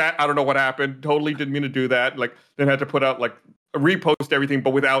missed that. I don't know what happened. Totally didn't mean to do that. Like, then had to put out like repost everything,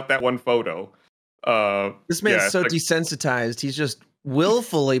 but without that one photo. This man's so desensitized. He's just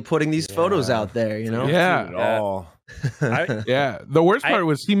willfully putting these photos out there, you know? Yeah. At all. Yeah. The worst part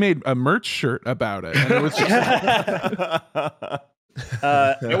was he made a merch shirt about it. And it was just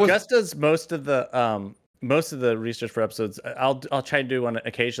Gus does most of the research for episodes. I'll try to do one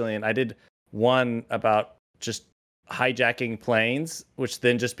occasionally, and I did one about just hijacking planes, which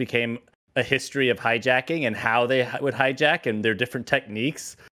then just became a history of hijacking and how they would hijack and their different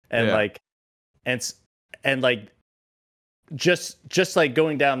techniques and just like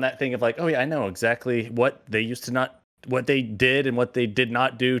going down that thing of like, oh yeah, I know exactly what they did and what they did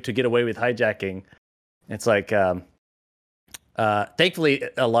not do to get away with hijacking. It's like thankfully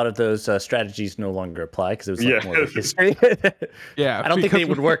a lot of those strategies no longer apply because it was like more of a history. Yeah, I don't think they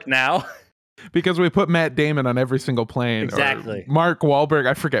would work now. Because we put Matt Damon on every single plane. Exactly. Or Mark Wahlberg.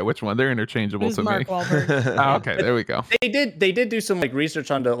 I forget which one. They're interchangeable Who's to Mark me. Wahlberg? Oh, okay, there we go. They did do some like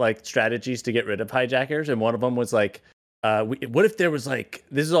research onto like strategies to get rid of hijackers, and one of them was like, what if there was like,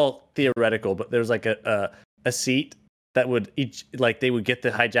 this is all theoretical, but there was like a seat that would they would get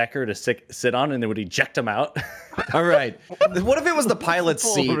the hijacker to sit on, and they would eject him out. All right. What if it was the pilot's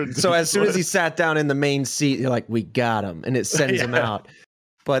seat? So as soon as he sat down in the main seat, you're like, we got him, and it sends him out.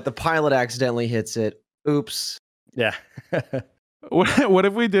 But the pilot accidentally hits it. Oops. Yeah. What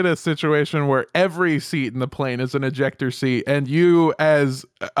if we did a situation where every seat in the plane is an ejector seat, and you, as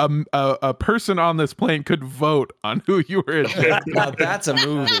a person on this plane, could vote on who you were ejecting? Now that's a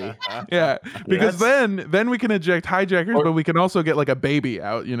movie. Yeah, because then we can eject hijackers, but we can also get like a baby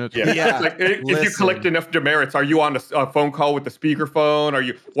out. You know? Yeah. Like, if you collect enough demerits, are you on a phone call with the speakerphone? Are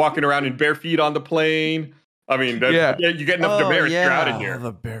you walking around in bare feet on the plane? I mean, you get enough demerits, you're out of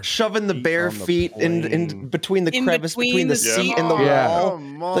here. Shoving the bare feet in between the crevice between the seat and the Yeah. wall.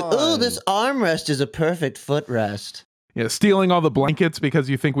 Like, oh, this armrest is a perfect footrest. Yeah, stealing all the blankets because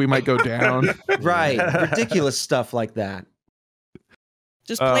you think we might go down. Right. Ridiculous stuff like that.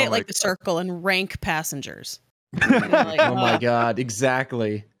 Just play it like The Circle and rank passengers. Oh my God.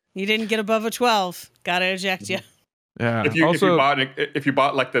 Exactly. You didn't get above a 12. Gotta eject you. Yeah. If you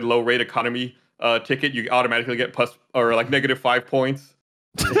bought like the low rate economy ticket, you automatically get plus or like -5 points.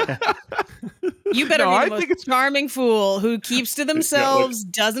 You better be the most charming fool who keeps to themselves,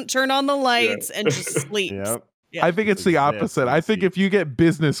 doesn't turn on the lights, and just sleeps. Yep. Yeah. I think it's the opposite. I think if you get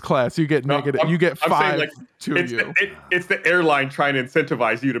business class, you get negative. You get 5 to you. It's the airline trying to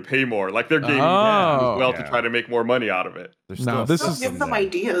incentivize you to pay more. Like they're gaming as well to try to make more money out of it. No, this Don't give them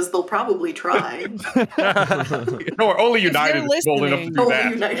ideas. They'll probably try. No, only United is bold enough to do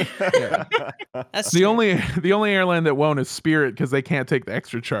that. That's the only airline that won't is Spirit because they can't take the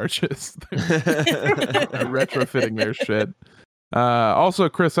extra charges. They're retrofitting their shit. Also,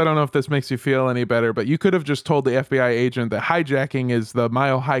 Chris, I don't know if this makes you feel any better, but you could have just told the FBI agent that hijacking is the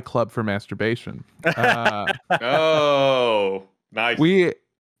Mile High Club for masturbation. Oh, nice.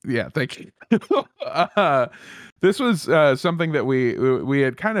 Thank you. This was something that we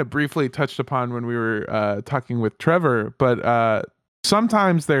had kind of briefly touched upon when we were talking with Trevor, but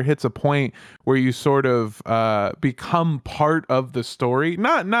sometimes there hits a point where you sort of become part of the story.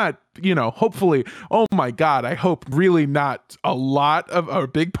 Not hopefully, oh my God, I hope really not a lot of a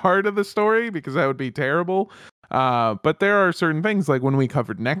big part of the story, because that would be terrible. But there are certain things, like when we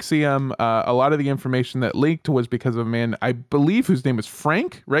covered NXIVM, a lot of the information that leaked was because of a man, I believe, whose name is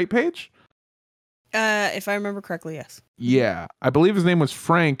Frank, right, Paige? If I remember correctly, yes. Yeah, I believe his name was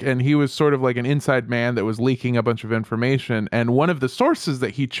Frank, and he was sort of like an inside man that was leaking a bunch of information. And one of the sources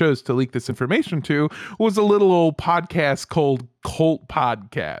that he chose to leak this information to was a little old podcast called Cult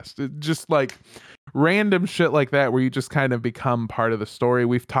Podcast. Just like random shit like that, where you just kind of become part of the story.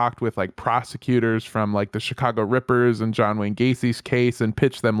 We've talked with like prosecutors from like the Chicago Rippers and John Wayne Gacy's case and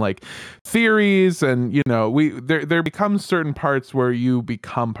pitched them like theories, and there becomes certain parts where you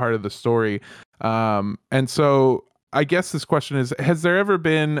become part of the story. And so I guess this question is, has there ever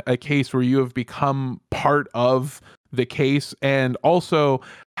been a case where you have become part of the case? And also,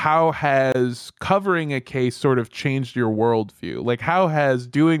 how has covering a case sort of changed your worldview? Like, how has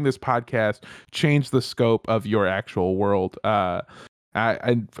doing this podcast changed the scope of your actual world?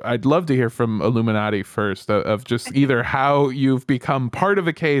 I'd love to hear from Illuminati first, of just either how you've become part of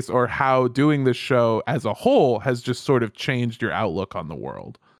a case or how doing this show as a whole has just sort of changed your outlook on the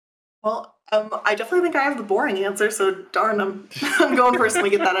world. Well, I definitely think I have the boring answer, so darn, I'm going first. Let me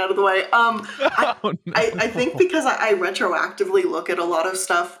get that out of the way. I think because I retroactively look at a lot of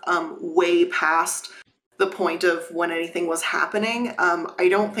stuff way past the point of when anything was happening. I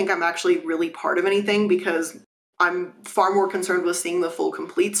don't think I'm actually really part of anything because I'm far more concerned with seeing the full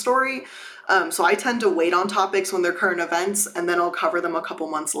complete story. So I tend to wait on topics when they're current events, and then I'll cover them a couple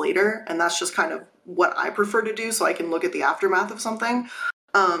months later. And that's just kind of what I prefer to do so I can look at the aftermath of something.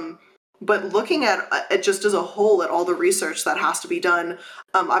 But looking at it just as a whole, at all the research that has to be done,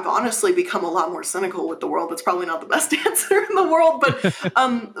 I've honestly become a lot more cynical with the world. That's probably not the best answer in the world,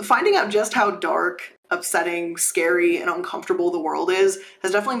 but finding out just how dark, upsetting, scary, and uncomfortable the world is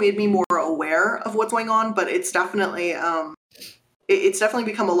has definitely made me more aware of what's going on. But it's definitely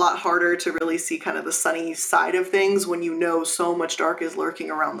become a lot harder to really see kind of the sunny side of things when you know so much dark is lurking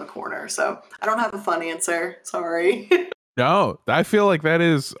around the corner. So I don't have a fun answer. Sorry. No, I feel like that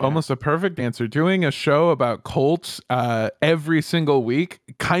is almost a perfect answer. Doing a show about cults every single week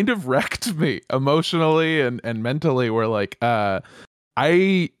kind of wrecked me emotionally and mentally. Where like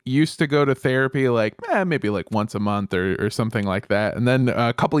I used to go to therapy like maybe like once a month or something like that. And then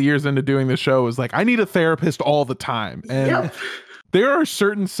a couple of years into doing the show was like, I need a therapist all the time. And Yep. there are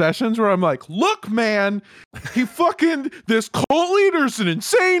certain sessions where I'm like, look, man, this cult leader's an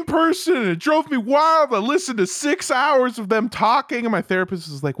insane person and it drove me wild. I listened to 6 hours of them talking. And my therapist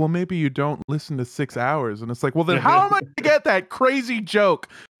is like, well, maybe you don't listen to 6 hours. And it's like, well, then how am I going to get that crazy joke,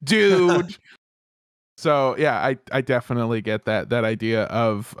 dude? So yeah, I definitely get that idea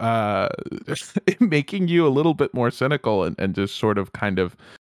of making you a little bit more cynical and just sort of kind of,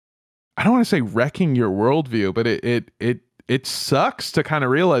 I don't want to say wrecking your worldview, but it sucks to kind of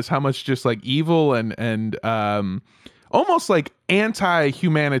realize how much just like evil and almost like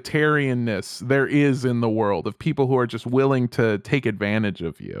anti-humanitarianness there is in the world of people who are just willing to take advantage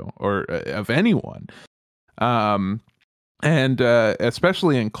of you or of anyone. And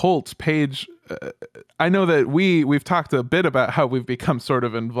especially in cults, Paige, I know that we've talked a bit about how we've become sort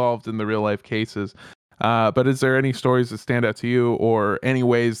of involved in the real life cases. But is there any stories that stand out to you or any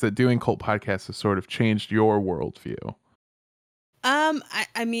ways that doing cult podcasts has sort of changed your worldview?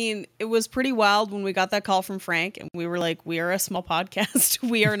 I mean, it was pretty wild when we got that call from Frank and we were like, we are a small podcast.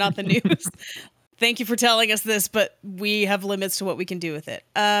 We are not the news. Thank you for telling us this, but we have limits to what we can do with it.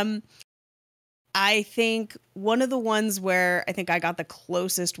 I think one of the ones where I think I got the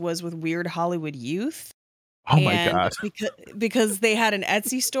closest was with Weird Hollywood Youth. Oh my God. Because they had an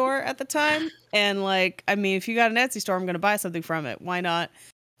Etsy store at the time. And like, I mean, if you got an Etsy store, I'm going to buy something from it. Why not?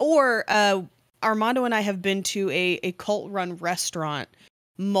 Or, Armando and I have been to a cult run restaurant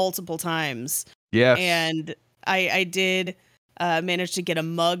multiple times. Yes. And I did manage to get a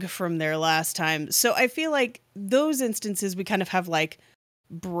mug from there last time. So I feel like those instances we kind of have like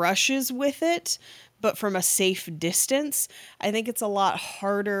brushes with it, but from a safe distance. I think it's a lot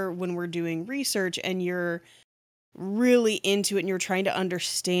harder when we're doing research and you're really into it and you're trying to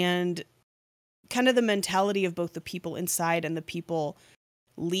understand kind of the mentality of both the people inside and the people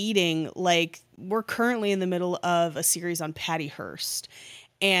leading. Like, we're currently in the middle of a series on Patty Hearst,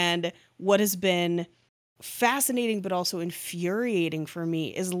 and what has been fascinating but also infuriating for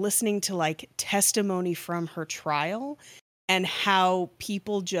me is listening to like testimony from her trial and how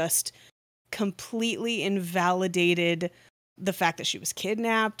people just completely invalidated the fact that she was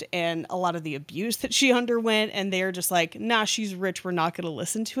kidnapped and a lot of the abuse that she underwent, and they're just like, nah, she's rich, we're not going to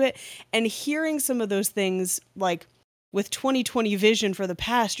listen to it. And hearing some of those things, like with 2020 vision for the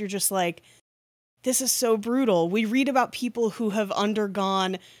past, you're just like, this is so brutal. We read about people who have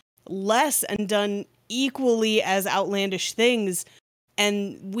undergone less and done equally as outlandish things,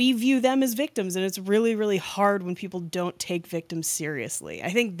 and we view them as victims, and it's really, really hard when people don't take victims seriously. I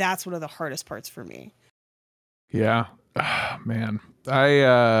think that's one of the hardest parts for me. Yeah. Man.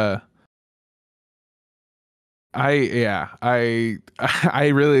 I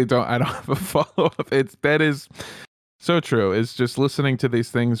really don't have a follow-up. That is so true. It's just listening to these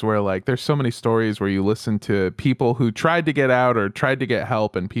things where like there's so many stories where you listen to people who tried to get out or tried to get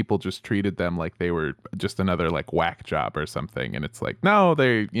help and people just treated them like they were just another like whack job or something. And it's like, no,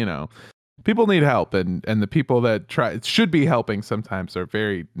 people need help, and the people that should be helping sometimes are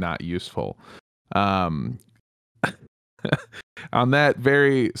very not useful. On that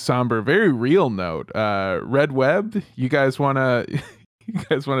very somber, very real note, Red Web, you guys wanna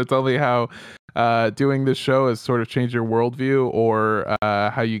tell me how doing this show has sort of changed your worldview, or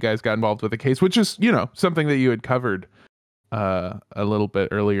how you guys got involved with the case, which is something that you had covered a little bit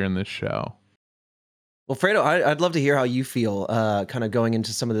earlier in this show. Well, Fredo, I'd love to hear how you feel, kind of going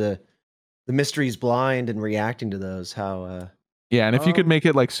into some of the mysteries blind and reacting to those. How yeah, and if you could make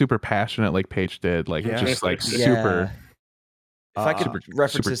it like super passionate, like Paige did, like just like super. If I could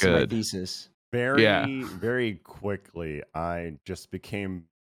reference super this in my good. thesis. Very quickly, I just became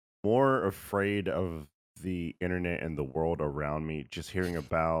more afraid of the internet and the world around me, just hearing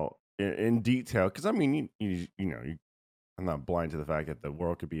about in detail. Because I mean, I'm not blind to the fact that the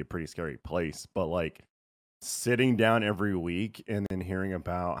world could be a pretty scary place, but like sitting down every week and then hearing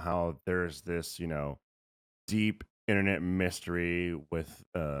about how there's this, deep internet mystery with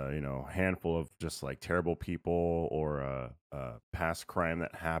handful of just like terrible people or past crime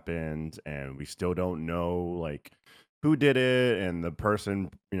that happened, and we still don't know like who did it, and the person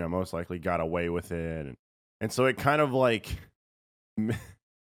most likely got away with it, and so it kind of like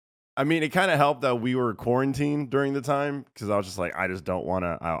I mean, it kind of helped that we were quarantined during the time, because I was just like, I just don't want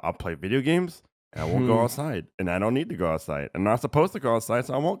to. I'll play video games and I won't go outside, and I don't need to go outside. I'm not supposed to go outside,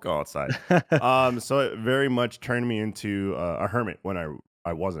 so I won't go outside. So it very much turned me into a hermit when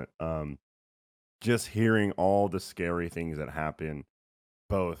I wasn't. Just hearing all the scary things that happen,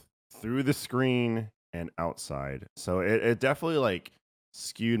 both through the screen and outside. So it definitely like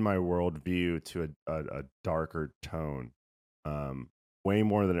skewed my worldview to a darker tone. Way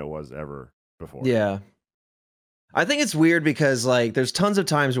more than it was ever before. Yeah. I think it's weird because like there's tons of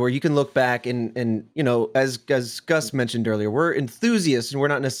times where you can look back and as Gus mentioned earlier, we're enthusiasts and we're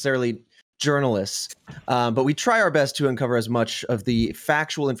not necessarily journalists, but we try our best to uncover as much of the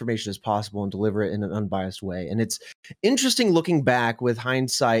factual information as possible and deliver it in an unbiased way. And it's interesting looking back with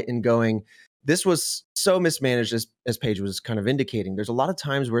hindsight and going, this was so mismanaged, as Paige was kind of indicating. There's a lot of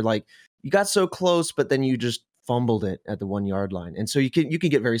times where like you got so close, but then you just fumbled it at the 1 yard line. And so you can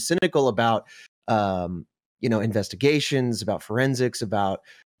get very cynical about investigations, about forensics, about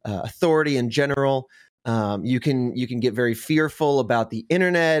authority in general. You can get very fearful about the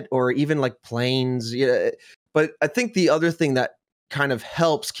internet or even like planes. Yeah. But I think the other thing that kind of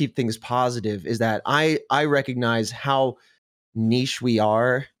helps keep things positive is that I recognize how niche we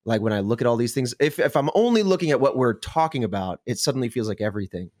are. Like when I look at all these things, if I'm only looking at what we're talking about, it suddenly feels like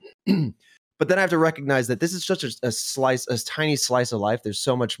everything. But then I have to recognize that this is such a tiny slice of life. There's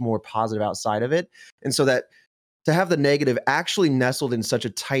so much more positive outside of it. And so that to have the negative actually nestled in such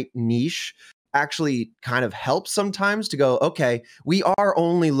a tight niche actually kind of helps sometimes to go, okay, we are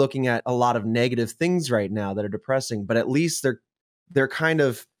only looking at a lot of negative things right now that are depressing, but at least they're kind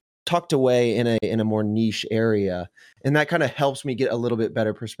of tucked away in a more niche area. And that kind of helps me get a little bit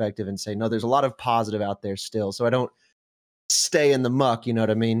better perspective and say, no, there's a lot of positive out there still. So I don't stay in the muck, you know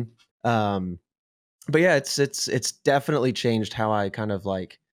what I mean? But yeah, it's definitely changed how I kind of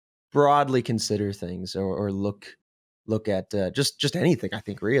like broadly consider things or look at just anything, I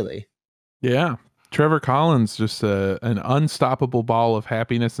think, really. Yeah. Trevor Collins, just an unstoppable ball of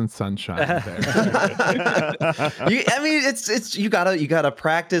happiness and sunshine there. I mean, it's you gotta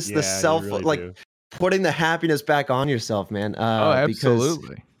practice the self, really like do. putting the happiness back on yourself, man. Oh,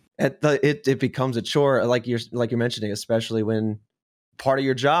 absolutely. Because it becomes a chore, like you're mentioning, especially when part of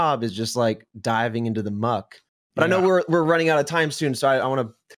your job is just like diving into the muck. But I know we're running out of time soon, so I want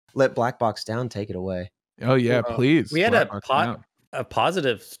to let Black Box Down take it away. Oh yeah, please. We had Black Box Down. a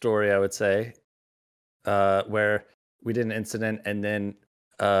positive story, I would say, where we did an incident and then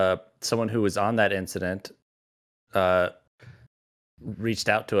someone who was on that incident reached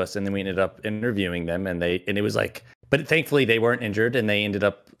out to us, and then we ended up interviewing them, and it was like, but thankfully they weren't injured, and they ended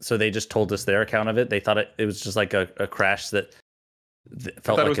up, so they just told us their account of it. They thought it was just like a crash that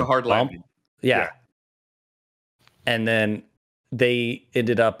felt like it was a hard bump. landing. Yeah. And then they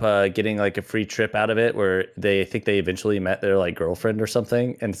ended up getting like a free trip out of it, where I think they eventually met their like girlfriend or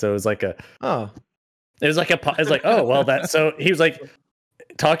something. And so it was like oh well, that, so he was like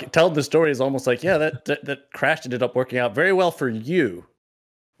telling the story is almost like, yeah, that crash ended up working out very well for you.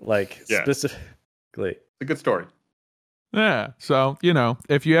 Like specifically. It's a good story. Yeah. So,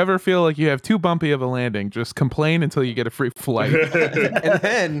 if you ever feel like you have too bumpy of a landing, just complain until you get a free flight. And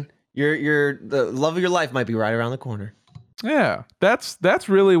then the love of your life might be right around the corner. Yeah. That's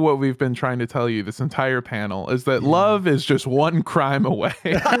really what we've been trying to tell you this entire panel, is that love is just one crime away.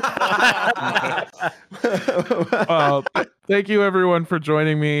 Thank you everyone for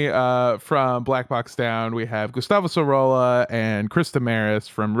joining me from Black Box Down. We have Gustavo Sorolla and Chris Damaris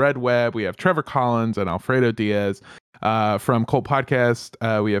from Red Web. We have Trevor Collins and Alfredo Diaz. From Cult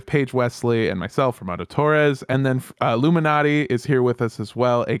Podcast, we have Paige Wesley and myself, Armando Torres. And then Illuminati is here with us as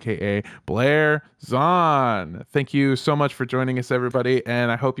well, aka Blair Zahn. Thank you so much for joining us, everybody.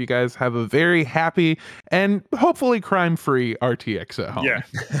 And I hope you guys have a very happy and hopefully crime-free RTX at home. Yeah.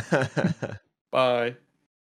 Bye.